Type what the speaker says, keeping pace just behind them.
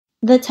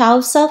The Tao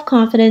of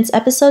Self-Confidence,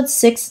 episode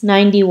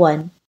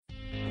 691.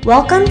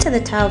 Welcome to the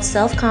Tao of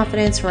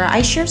Self-Confidence, where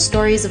I share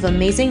stories of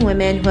amazing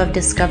women who have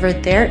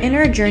discovered their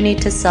inner journey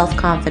to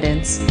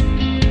self-confidence.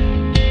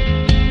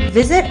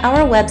 Visit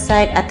our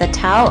website at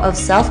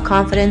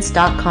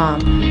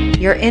thetaoofselfconfidence.com.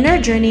 Your inner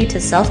journey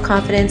to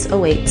self-confidence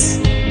awaits.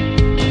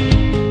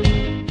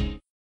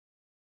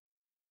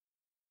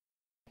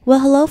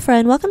 Well, hello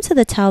friend. Welcome to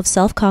the Tao of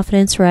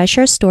Self-Confidence, where I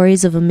share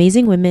stories of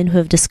amazing women who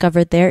have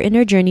discovered their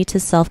inner journey to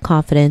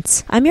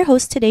self-confidence. I'm your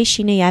host today,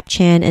 Sheena Yap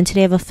Chan, and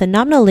today I have a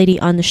phenomenal lady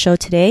on the show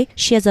today.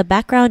 She has a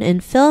background in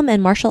film and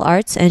martial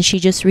arts, and she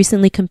just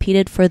recently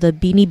competed for the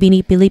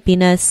Binibining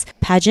Pilipinas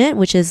pageant,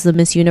 which is the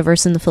Miss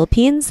Universe in the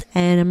Philippines,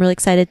 and I'm really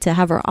excited to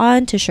have her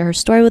on to share her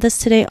story with us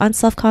today on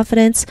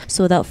self-confidence.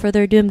 So without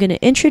further ado, I'm going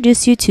to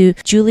introduce you to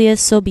Julia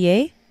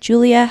Saubier.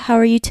 Julia, how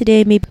are you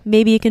today?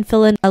 Maybe you can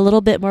fill in a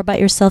little bit more about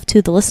yourself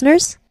to the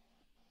listeners.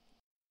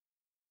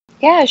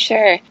 Yeah,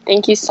 sure.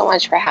 Thank you so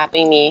much for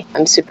having me.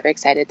 I'm super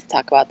excited to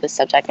talk about this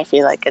subject. I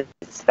feel like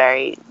it's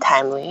very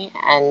timely,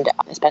 and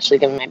especially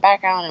given my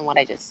background and what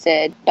I just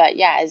did. But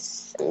yeah,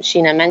 as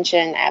Sheena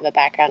mentioned, I have a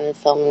background in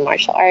film and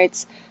martial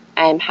arts.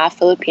 I'm half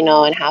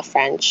Filipino and half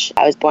French.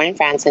 I was born in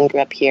France and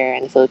grew up here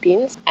in the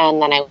Philippines. And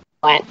then I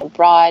went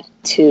abroad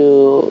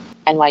to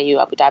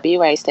NYU Abu Dhabi,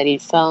 where I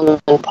studied film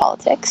and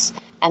politics.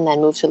 And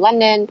then moved to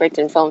London, worked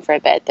in film for a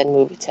bit, then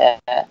moved to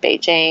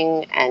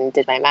Beijing and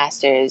did my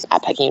master's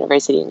at Peking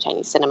University in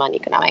Chinese cinema and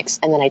economics.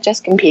 And then I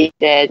just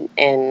competed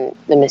in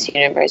the Miss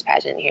Universe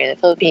pageant here in the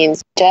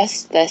Philippines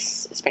just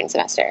this spring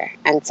semester,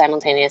 and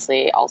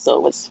simultaneously also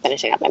was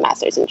finishing up my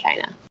master's in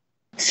China.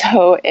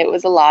 So it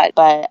was a lot,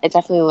 but I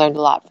definitely learned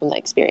a lot from the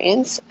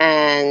experience,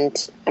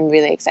 and I'm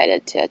really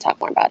excited to talk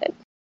more about it.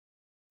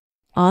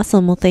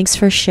 Awesome. Well, thanks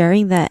for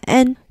sharing that.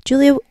 And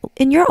Julia,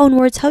 in your own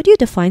words, how do you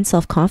define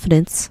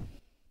self-confidence?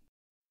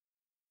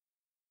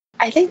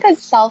 I think that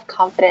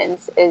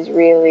self-confidence is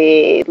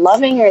really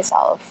loving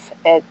yourself.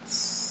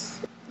 It's,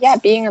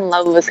 being in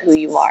love with who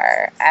you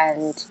are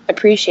and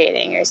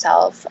appreciating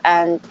yourself.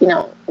 And,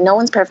 no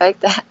one's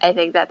perfect. I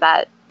think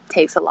that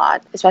takes a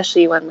lot,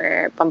 especially when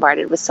we're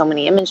bombarded with so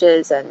many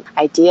images and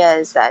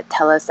ideas that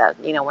tell us that,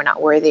 we're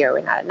not worthy or we're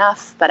not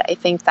enough. But I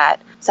think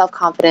that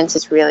self-confidence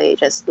is really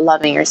just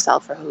loving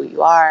yourself for who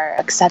you are,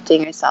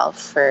 accepting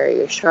yourself for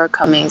your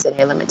shortcomings and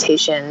your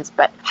limitations,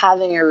 but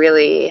having a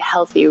really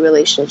healthy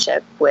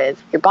relationship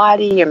with your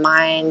body, your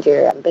mind,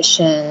 your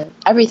ambition,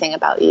 everything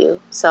about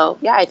you. So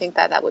yeah, I think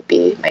that would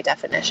be my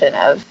definition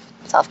of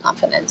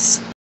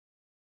self-confidence.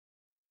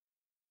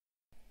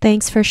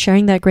 Thanks for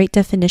sharing that great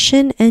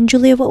definition. And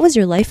Julia, what was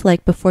your life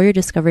like before your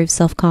discovery of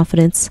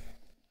self-confidence?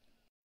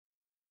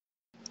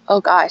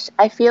 Oh gosh,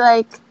 I feel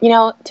like,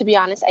 to be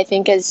honest, I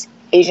think as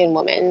Asian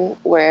women,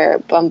 we're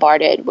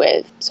bombarded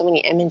with so many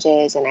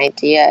images and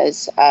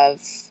ideas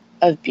of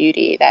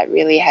beauty that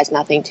really has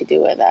nothing to do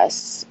with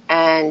us.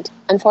 And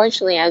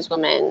unfortunately, as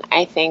women,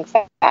 I think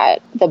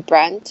that the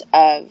brunt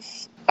of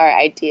our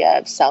idea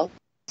of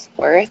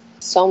self-worth,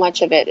 so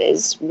much of it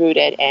is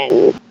rooted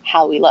in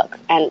how we look.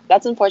 And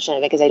that's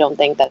unfortunate, because I don't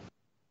think that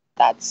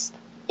that's,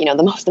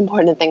 the most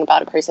important thing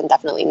about a person,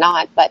 definitely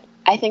not. But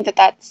I think that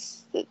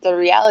that's the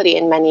reality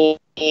in many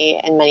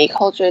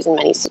cultures, in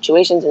many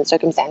situations and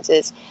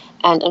circumstances.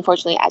 And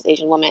unfortunately, as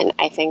Asian women,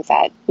 I think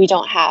that we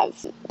don't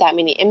have that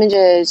many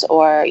images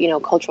or,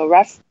 cultural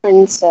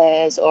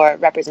references or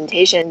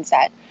representations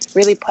that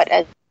really put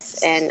us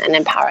in an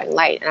empowering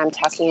light. And I'm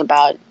talking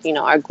about,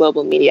 our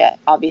global media.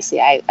 Obviously,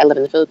 I live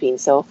in the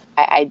Philippines, so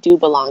I do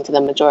belong to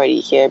the majority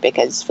here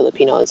because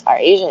Filipinos are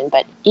Asian.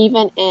 But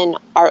even in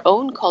our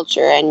own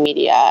culture and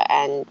media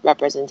and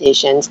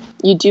representations,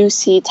 you do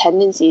see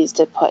tendencies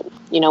to put,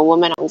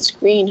 women on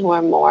screen who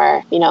are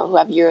more, who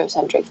have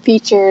Eurocentric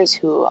features,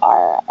 who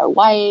are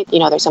white.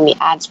 There's so many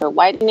ads for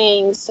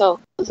whitening. So,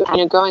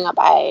 growing up,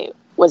 I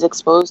was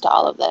exposed to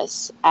all of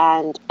this.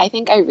 And I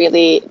think I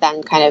really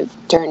then kind of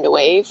turned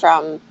away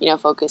from,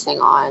 focusing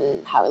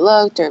on how I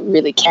looked or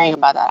really caring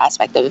about that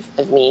aspect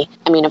of me.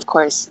 I mean, of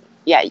course,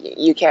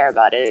 you care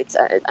about it. It's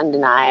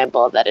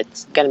undeniable that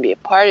it's going to be a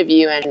part of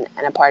you and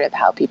a part of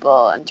how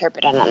people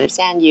interpret and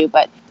understand you.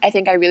 But I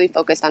think I really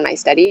focused on my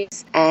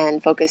studies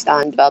and focused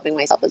on developing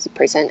myself as a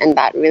person. And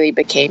that really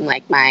became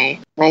like my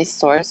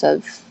source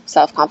of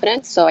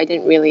self-confidence. So I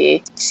didn't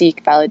really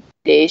seek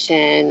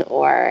validation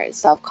or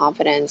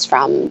self-confidence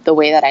from the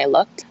way that I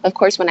looked. Of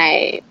course, when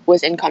I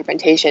was in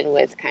confrontation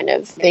with kind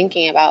of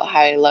thinking about how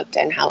I looked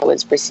and how it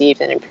was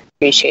perceived and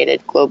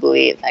appreciated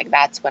globally, like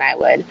that's when I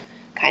would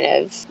kind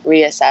of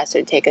reassess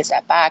or take a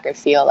step back or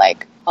feel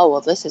like, oh,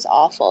 well, this is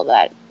awful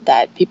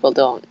that people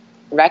don't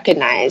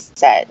recognize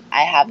that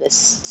I have this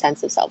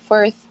sense of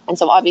self-worth. And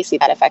so obviously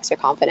that affects your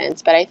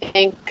confidence. But I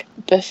think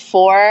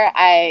before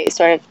I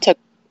sort of took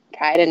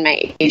pride in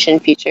my Asian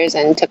features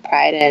and took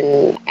pride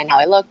in how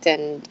I looked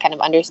and kind of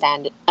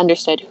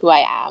understood who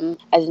I am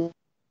as an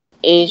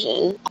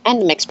Asian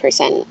and a mixed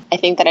person, I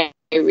think that I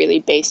really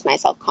based my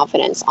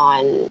self-confidence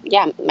on,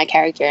 my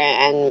character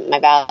and my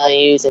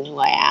values and who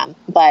I am.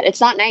 But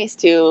it's not nice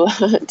to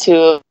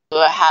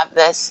have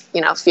this,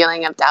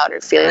 feeling of doubt or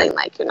feeling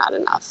like you're not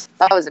enough.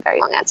 That was a very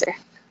long answer.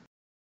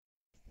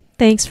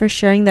 Thanks for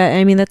sharing that.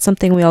 I mean, that's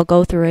something we all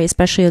go through, right?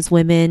 Especially as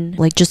women,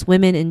 like just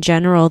women in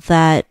general,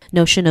 that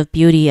notion of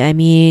beauty. I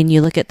mean,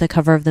 you look at the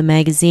cover of the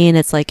magazine,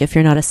 it's like if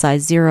you're not a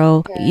size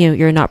 0,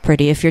 you're not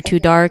pretty. If you're too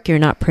dark, you're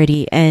not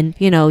pretty. And,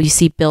 you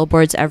see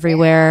billboards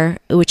everywhere,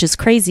 which is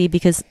crazy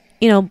because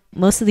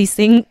most of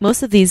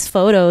these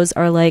photos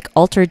are like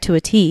altered to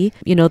a T.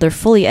 They're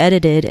fully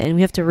edited, and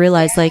we have to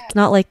realize like it's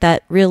not like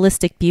that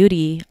realistic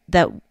beauty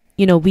that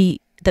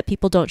that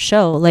people don't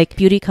show. Like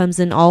beauty comes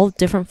in all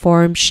different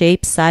forms,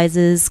 shapes,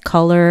 sizes,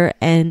 color,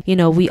 and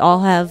we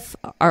all have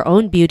our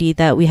own beauty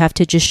that we have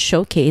to just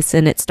showcase,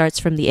 and it starts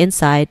from the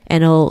inside,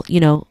 and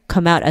it'll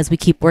come out as we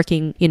keep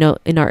working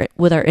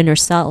with our inner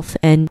self.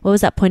 And what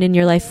was that point in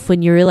your life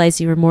when you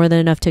realized you were more than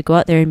enough to go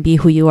out there and be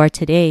who you are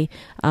today?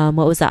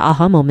 What was that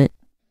aha moment?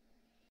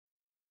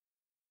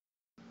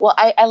 Well,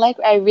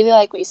 I really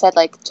like what you said.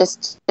 Like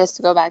just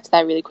to go back to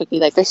that really quickly,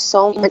 like there's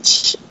so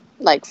much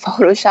like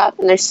Photoshop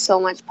and there's so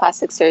much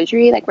plastic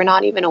surgery, like we're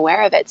not even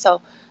aware of it.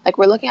 So like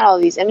we're looking at all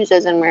these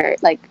images and we're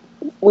like,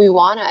 we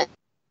want to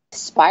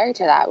aspire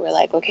to that. We're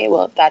like, okay,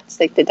 well, if that's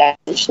like the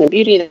definition of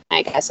beauty, then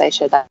I guess I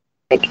should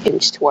like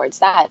inch towards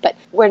that. But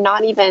we're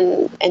not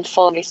even in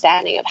full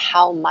understanding of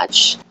how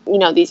much,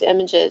 these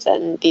images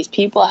and these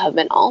people have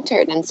been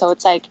altered. And so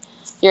it's like,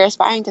 you're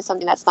aspiring to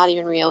something that's not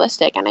even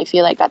realistic. And I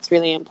feel like that's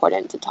really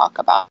important to talk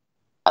about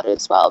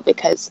as well,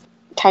 because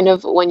kind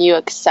of when you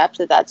accept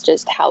that that's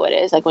just how it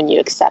is, like when you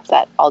accept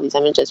that all these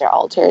images are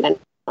altered and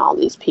all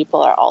these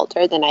people are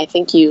altered, then I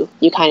think you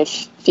kind of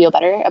feel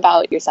better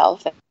about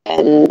yourself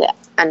and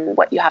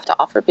what you have to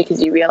offer,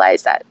 because you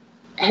realize that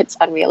it's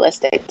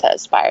unrealistic to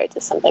aspire to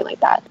something like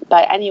that.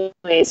 But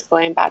anyways,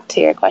 going back to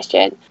your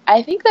question,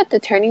 I think that the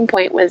turning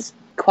point was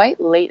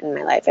quite late in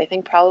my life. I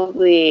think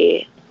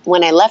probably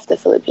when I left the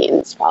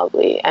Philippines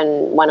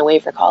and went away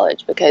for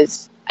college,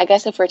 because I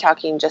guess if we're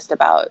talking just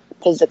about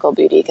physical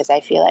beauty, because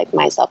I feel like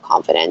my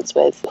self-confidence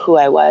with who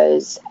I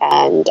was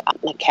and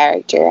my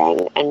character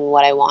and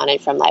what I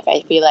wanted from life,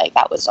 I feel like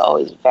that was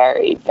always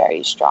very,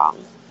 very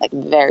strong, like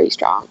very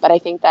strong. But I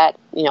think that,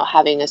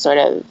 having a sort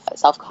of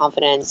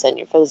self-confidence and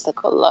your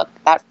physical look,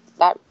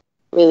 that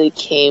really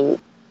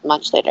came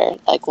much later,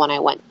 like when I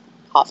went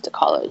off to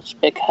college,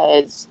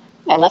 because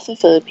I left the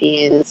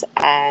Philippines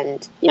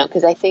and,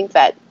 because I think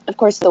that, of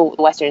course, the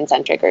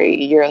Western-centric or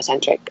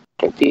Eurocentric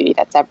beauty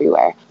that's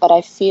everywhere. But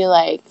I feel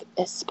like,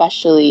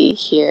 especially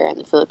here in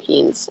the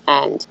Philippines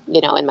and,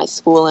 in my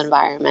school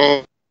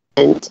environment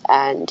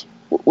and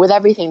with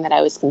everything that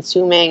I was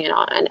consuming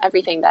and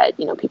everything that,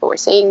 people were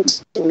saying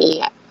to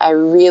me, I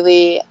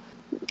really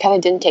kind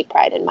of didn't take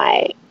pride in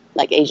my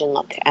like Asian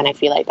look. And I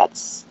feel like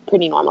that's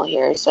pretty normal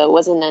here. So it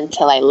wasn't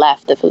until I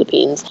left the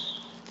Philippines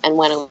and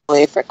went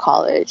away for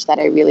college that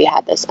I really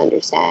had this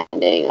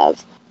understanding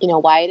of,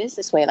 why it is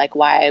this way, like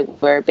why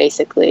we're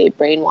basically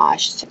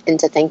brainwashed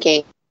into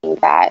thinking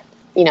that,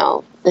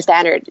 the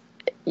standard,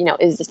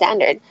 is the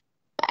standard,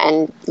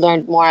 and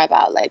learned more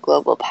about like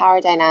global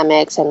power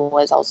dynamics and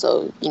was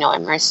also,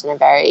 immersed in a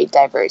very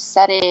diverse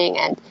setting.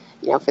 And,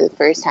 for the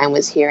first time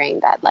was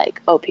hearing that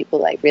like, oh, people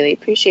like really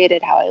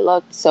appreciated how I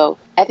looked. So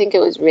I think it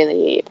was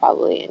really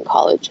probably in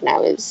college when I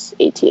was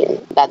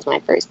 18. That's when I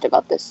first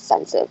developed this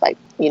sense of like,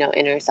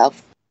 inner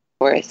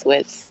self-worth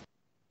with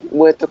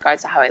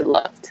regards to how I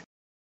looked.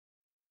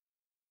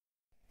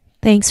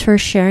 Thanks for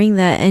sharing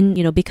that.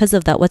 And, because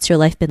of that, what's your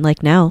life been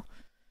like now?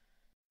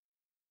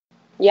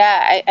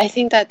 Yeah, I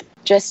think that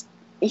just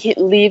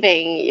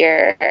leaving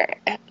your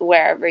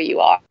wherever you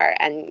are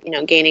and,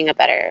 gaining a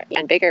better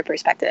and bigger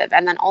perspective.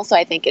 And then also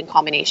I think in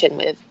combination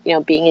with,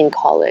 being in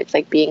college,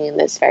 like being in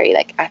this very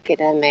like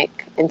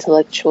academic,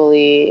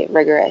 intellectually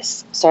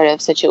rigorous sort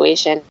of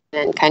situation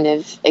and kind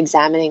of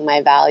examining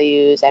my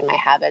values and my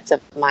habits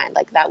of mind,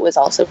 like that was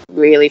also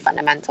really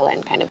fundamental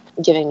and kind of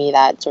giving me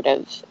that sort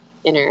of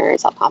inner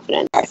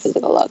self-confidence or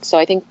physical look. So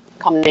I think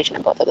combination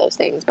of both of those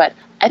things. But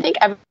I think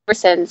ever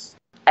since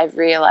I've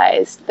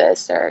realized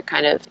this or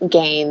kind of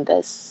gained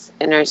this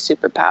inner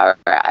superpower,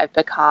 I've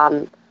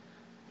become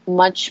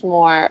much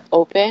more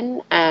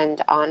open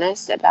and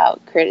honest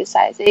about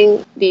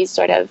criticizing these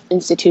sort of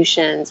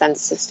institutions and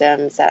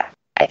systems that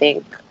I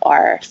think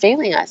are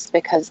failing us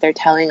because they're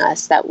telling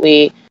us that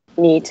we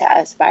need to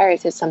aspire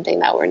to something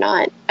that we're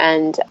not.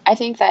 And I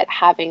think that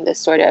having this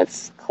sort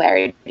of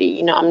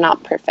clarity, I'm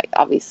not perfect,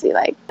 obviously,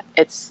 like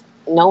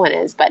no one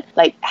is, but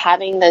like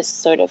having this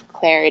sort of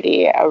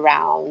clarity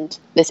around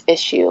this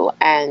issue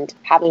and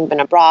having been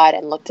abroad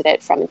and looked at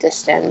it from a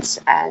distance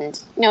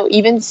and,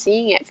 even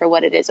seeing it for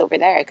what it is over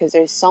there, because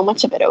there's so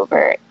much of it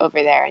over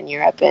there in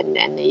Europe and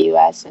the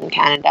US and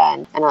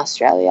Canada and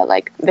Australia.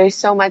 Like there's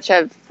so much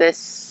of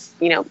this,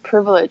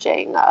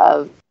 privileging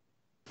of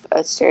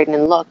a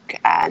certain look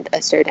and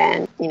a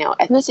certain,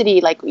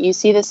 ethnicity. Like you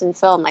see this in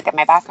film, like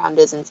my background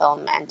is in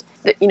film, and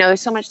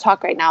there's so much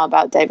talk right now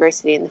about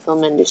diversity in the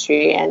film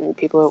industry, and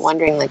people are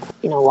wondering like,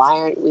 why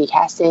aren't we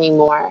casting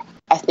more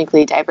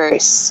ethnically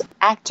diverse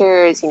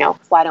actors?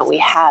 Why don't we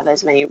have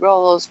as many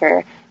roles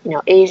for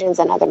Asians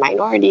and other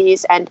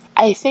minorities. And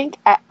I think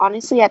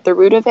honestly at the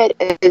root of it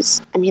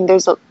is,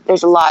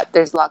 there's a lot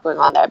going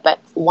on there, but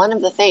one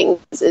of the things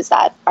is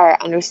that our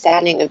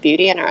understanding of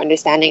beauty and our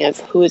understanding of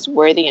who is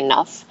worthy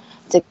enough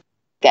to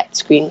get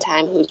screen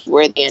time, who's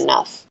worthy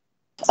enough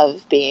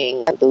of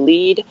being the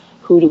lead,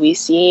 who do we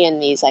see in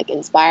these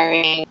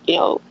inspiring,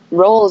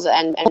 roles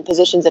and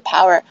positions of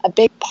power. A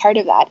big part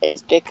of that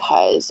is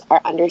because our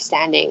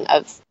understanding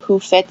of who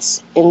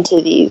fits into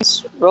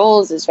these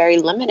roles is very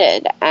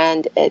limited,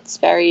 and it's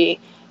very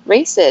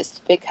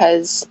racist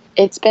because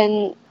it's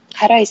been,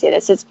 how do I say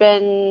this? It's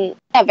been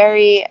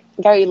very,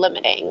 very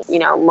limiting.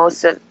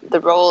 Most of the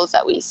roles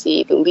that we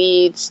see, the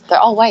leads, they're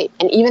all white.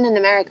 And even in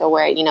America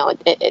where,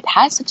 it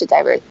has such a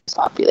diverse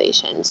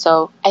population.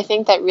 So I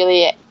think that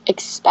really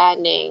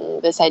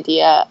expanding this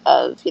idea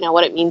of,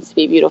 what it means to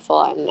be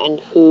beautiful and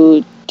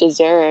who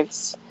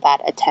deserves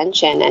that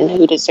attention and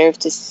who deserves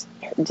to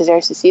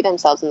see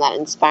themselves in that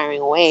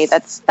inspiring way,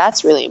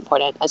 that's really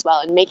important as well.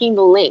 And making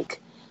the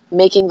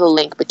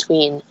link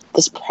between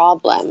this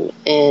problem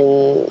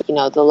in,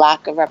 the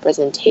lack of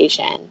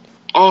representation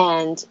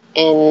and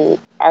in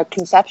our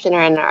conception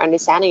or in our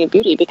understanding of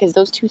beauty, because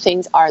those two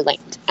things are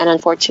linked. And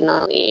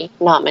unfortunately,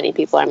 not many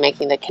people are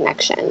making the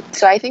connection.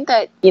 So I think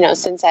that,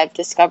 since I've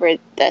discovered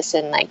this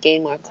and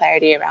gained more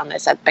clarity around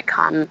this, I've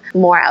become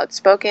more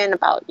outspoken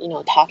about,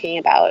 talking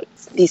about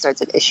these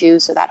sorts of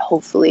issues so that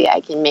hopefully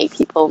I can make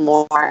people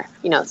more,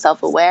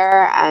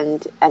 self-aware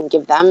and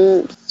give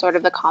them sort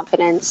of the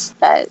confidence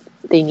that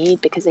they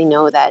need, because they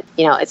know that,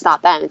 it's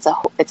not them,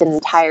 it's an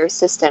entire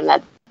system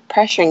that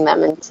pressuring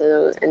them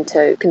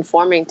into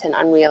conforming to an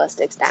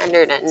unrealistic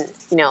standard and,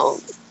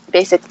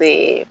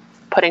 basically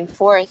putting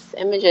forth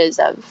images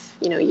of,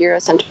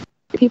 Eurocentric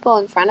people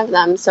in front of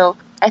them. So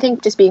I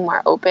think just being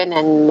more open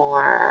and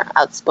more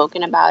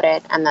outspoken about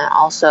it, and then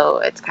also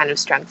it's kind of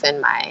strengthened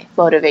my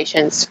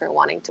motivations for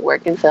wanting to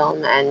work in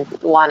film and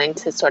wanting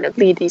to sort of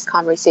lead these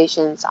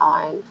conversations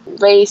on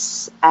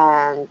race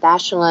and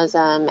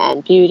nationalism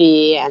and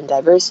beauty and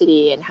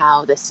diversity, and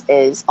how this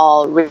is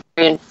all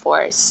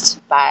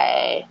reinforced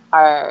by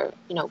our,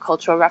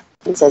 cultural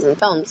references in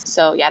films.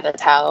 So yeah,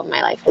 that's how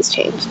my life has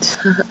changed.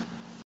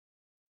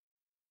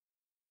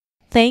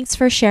 Thanks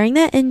for sharing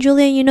that. And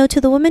Julia,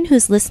 to the woman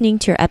who's listening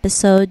to your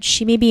episode,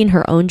 she may be in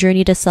her own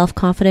journey to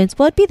self-confidence.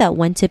 What would be that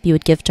one tip you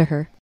would give to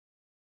her?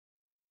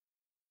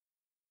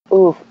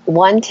 Ooh,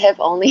 one tip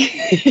only?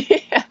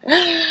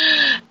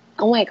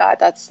 Oh my God,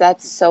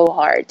 that's so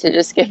hard to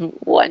just give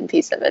one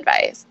piece of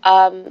advice.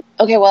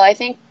 Okay, well, I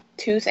think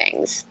two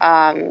things,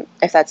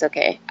 if that's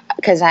okay.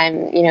 Because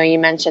you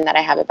mentioned that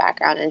I have a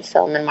background in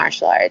film and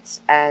martial arts,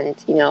 and,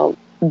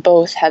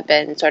 both have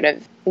been sort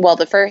of, well,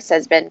 the first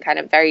has been kind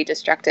of very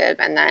destructive,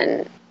 and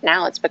then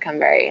now it's become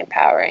very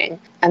empowering.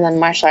 And then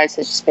martial arts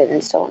has just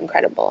been so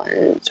incredible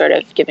and sort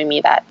of giving me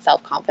that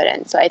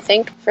self-confidence. So I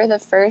think for the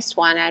first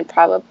one, I'd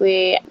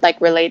probably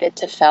relate it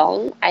to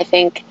film. I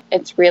think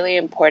it's really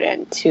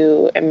important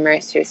to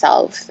immerse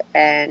yourself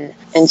in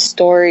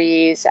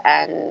stories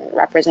and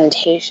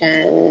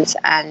representations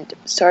and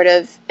sort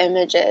of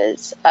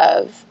images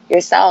of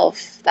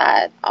yourself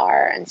that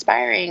are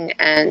inspiring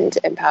and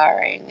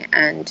empowering.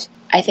 And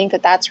I think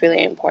that that's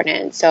really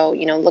important. So,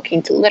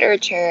 looking to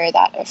literature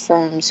that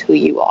affirms who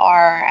you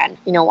are, and,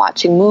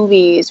 watching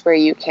movies where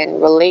you can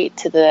relate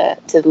to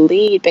the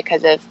lead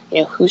because of,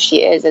 who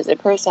she is as a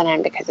person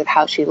and because of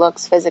how she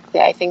looks physically.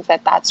 I think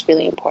that that's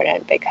really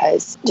important,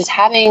 because just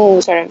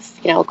having sort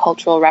of,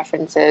 cultural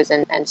references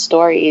and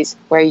stories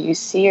where you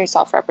see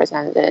yourself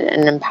represented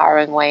in an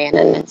empowering way and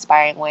an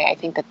inspiring way, I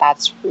think that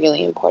that's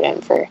really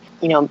important for,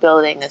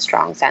 building a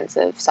strong sense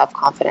of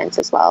self-confidence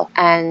as well.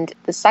 And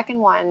the second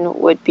one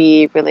would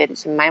be related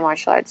to my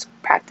martial arts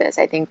practice.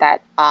 I think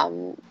that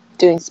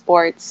doing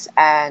sports,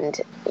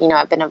 and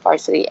I've been a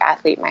varsity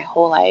athlete my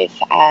whole life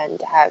and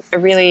have a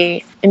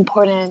really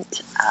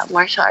important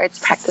martial arts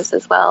practice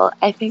as well.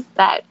 I think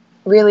that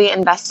really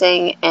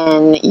investing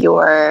in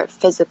your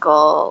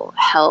physical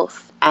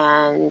health,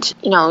 and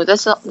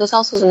this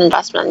also is an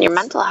investment in your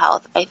mental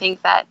health. I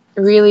think that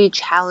really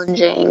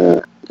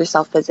challenging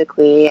yourself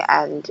physically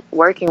and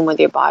working with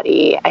your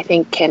body, I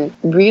think, can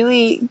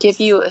really give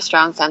you a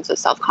strong sense of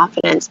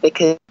self-confidence,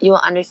 because you will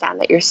understand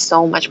that you're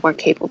so much more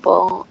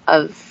capable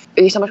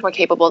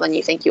than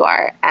you think you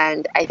are.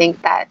 And I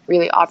think that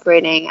really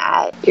operating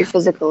at your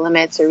physical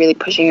limits, or really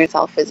pushing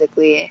yourself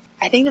physically,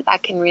 I think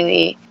that can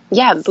really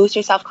boost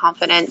your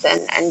self-confidence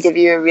and give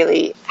you a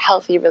really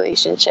healthy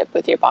relationship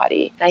with your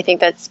body. And I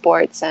think that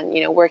sports and,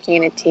 working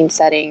in a team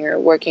setting or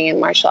working in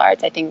martial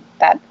arts, I think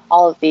that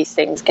all of these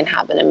things can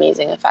have an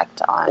amazing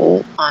effect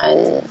on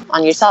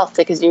yourself,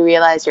 because you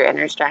realize your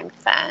inner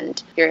strength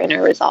and your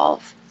inner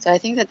resolve. So I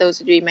think that those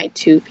would be my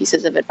two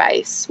pieces of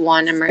advice.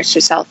 One, immerse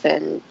yourself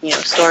in,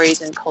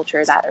 stories and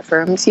culture that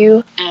affirms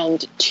you.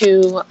 And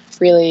two,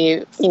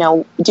 really,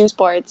 do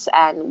sports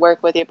and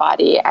work with your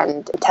body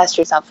and test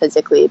yourself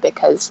physically,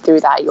 because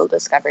through that you'll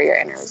discover your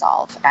inner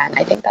resolve. And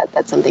I think that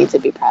that's something to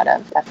be proud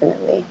of,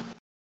 definitely.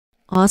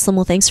 Awesome.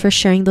 Well, thanks for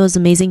sharing those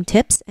amazing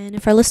tips. And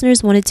if our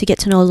listeners wanted to get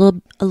to know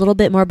a little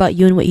bit more about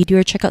you and what you do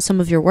or check out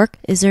some of your work,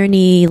 is there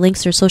any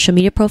links or social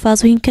media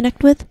profiles we can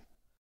connect with?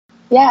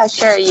 Yeah,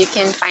 sure. You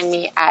can find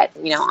me at,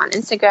 on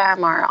Instagram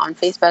or on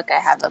Facebook. I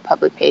have a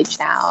public page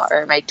now,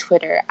 or my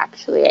Twitter,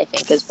 actually, I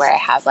think is where I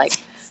have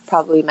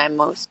probably my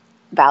most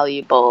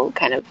valuable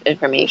kind of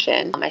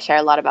information. I share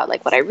a lot about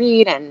what I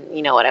read and,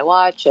 what I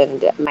watch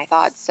and my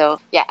thoughts. So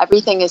yeah,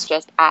 everything is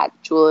just at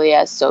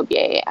Julia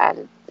Saubier,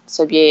 and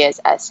Saubier is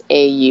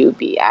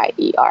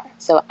Saubier.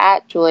 So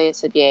at Julia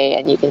Saubier,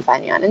 and you can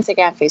find me on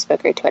Instagram,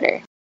 Facebook, or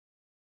Twitter.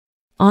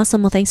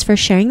 Awesome. Well, thanks for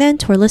sharing that. And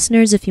to our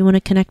listeners, if you want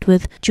to connect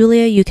with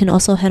Julia, you can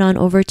also head on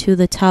over to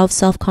the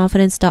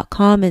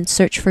taoofselfconfidence.com and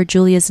search for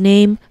Julia's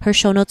name. Her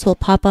show notes will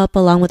pop up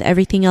along with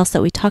everything else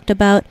that we talked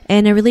about.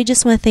 And I really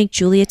just want to thank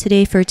Julia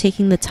today for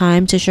taking the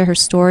time to share her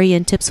story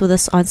and tips with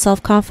us on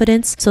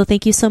self-confidence. So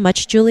thank you so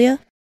much, Julia.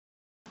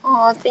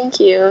 Oh,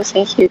 thank you.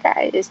 Thank you,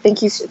 guys.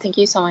 Thank you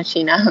so much,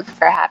 Sheena,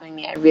 for having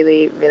me. I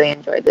really, really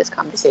enjoyed this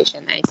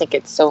conversation. I think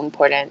it's so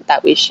important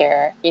that we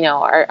share,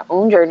 our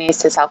own journeys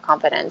to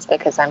self-confidence,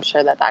 because I'm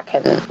sure that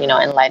can,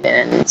 enlighten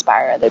and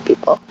inspire other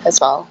people as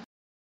well.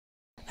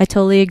 I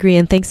totally agree.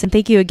 And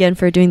thank you again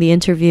for doing the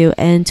interview.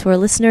 And to our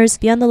listeners,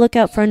 be on the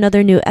lookout for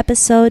another new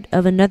episode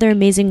of another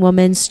amazing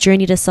woman's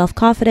journey to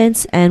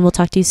self-confidence. And we'll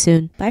talk to you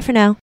soon. Bye for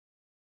now.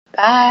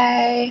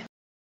 Bye.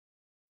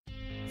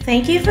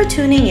 Thank you for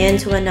tuning in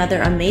to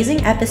another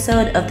amazing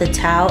episode of the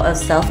Tao of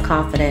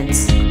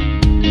Self-Confidence.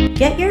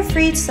 Get your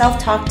free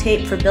self-talk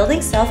tape for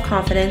building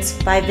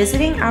self-confidence by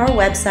visiting our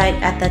website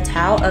at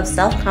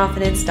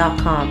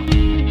thetaoofselfconfidence.com.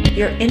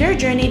 Your inner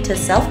journey to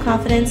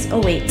self-confidence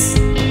awaits.